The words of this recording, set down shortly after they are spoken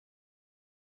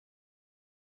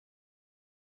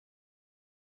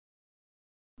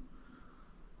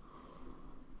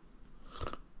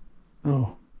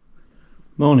Oh,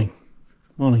 morning.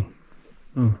 Morning.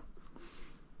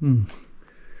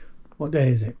 What day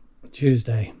is it?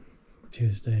 Tuesday.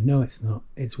 No, it's not.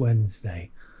 It's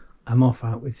Wednesday. I'm off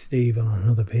out with Steve on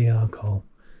another PR call.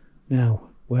 Now,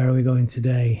 where are we going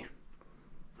today?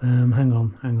 Hang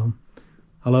on.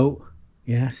 Hello?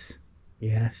 Yes.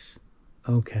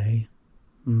 Okay.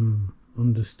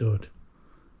 Understood.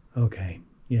 Okay.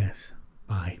 Yes.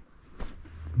 Bye.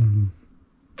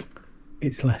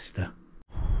 It's Leicester.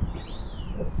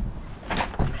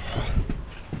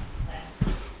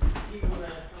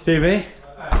 Stevie,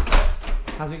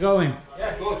 how's it going?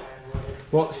 Yeah, good.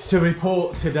 What's to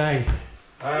report today?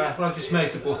 Well, I've just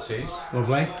made the butties.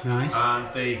 Lovely, nice.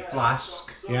 And the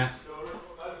flask. Yeah.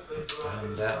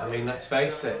 And I mean, let's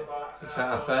face it, it's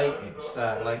 8:30, it's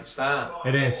a late start.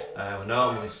 It is. We're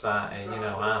normally starting, you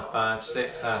know,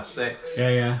 5:30,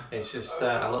 6:30. Yeah. It's just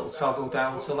a little toggle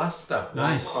down to Leicester.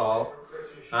 Nice. One call,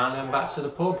 and then back to the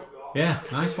pub. Yeah,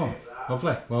 nice one.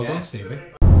 Lovely. Well done, Stevie.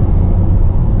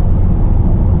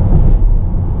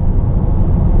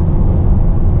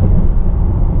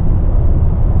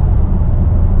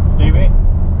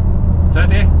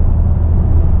 Steady.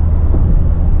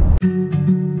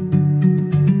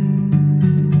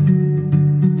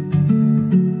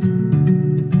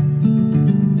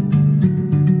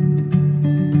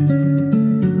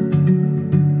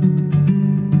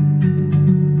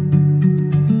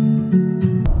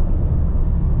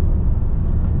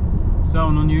 So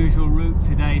an unusual route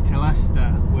today to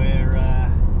Leicester.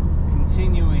 We're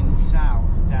continuing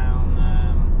south down,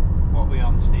 what are we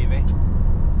on, Stevie?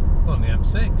 On the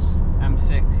M6.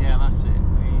 M6, yeah, that's it.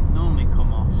 We normally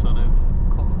come off, sort of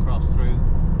cut across through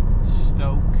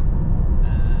Stoke,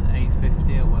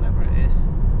 A50 or whatever it is.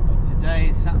 But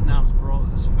today, sat-nav's brought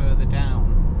us further down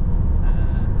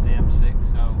the M6,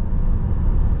 so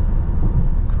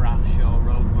crash or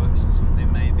roadworks or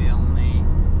something maybe on the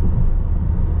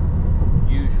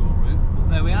usual route. But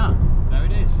there we are. There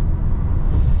it is.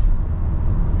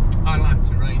 I'd like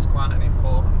to raise quite an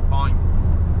important point.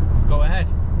 Go ahead.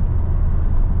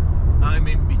 I'm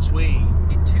in between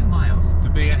in 2 miles the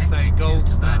BSA Gold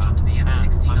Star and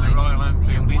the Royal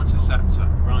Enfield Interceptor.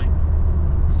 Right.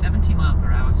 70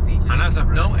 mph speed. And as I've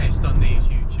noticed on these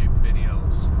YouTube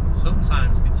videos,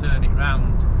 sometimes they turn it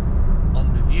round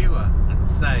on the viewer and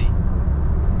say,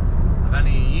 have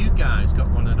any of you guys got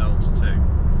one of those too?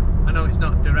 I know it's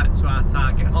not direct to our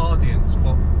target audience,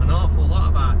 but an awful lot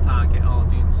of our target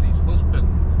audience's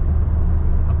husband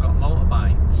have got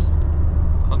motorbikes.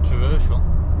 Controversial.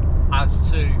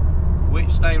 As to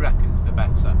which they reckon's the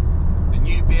better, the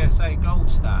new BSA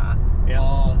Gold Star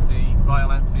or the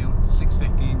Royal Enfield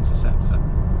 650 Interceptor.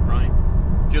 Right.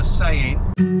 Just saying.